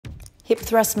Hip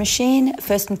thrust machine,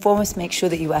 first and foremost, make sure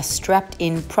that you are strapped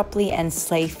in properly and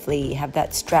safely. Have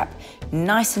that strap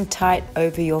nice and tight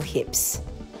over your hips.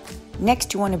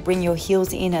 Next, you want to bring your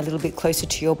heels in a little bit closer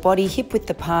to your body, hip width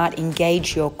apart,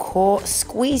 engage your core,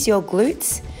 squeeze your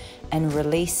glutes, and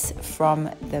release from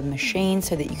the machine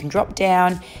so that you can drop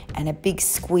down, and a big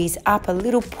squeeze up, a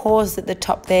little pause at the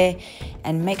top there,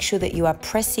 and make sure that you are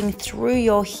pressing through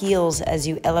your heels as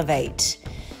you elevate.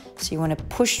 So you want to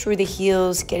push through the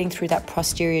heels, getting through that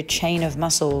posterior chain of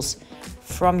muscles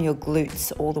from your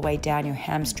glutes all the way down your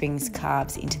hamstrings,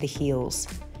 calves into the heels.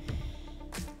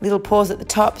 Little pause at the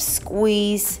top,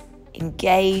 squeeze,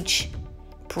 engage,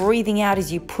 breathing out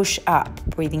as you push up,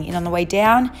 breathing in on the way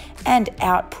down and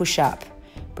out, push up,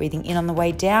 breathing in on the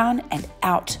way down and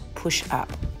out, push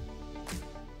up.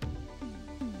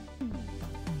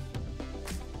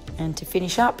 And to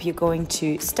finish up, you're going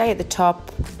to stay at the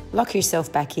top, lock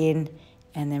yourself back in,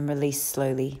 and then release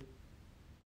slowly.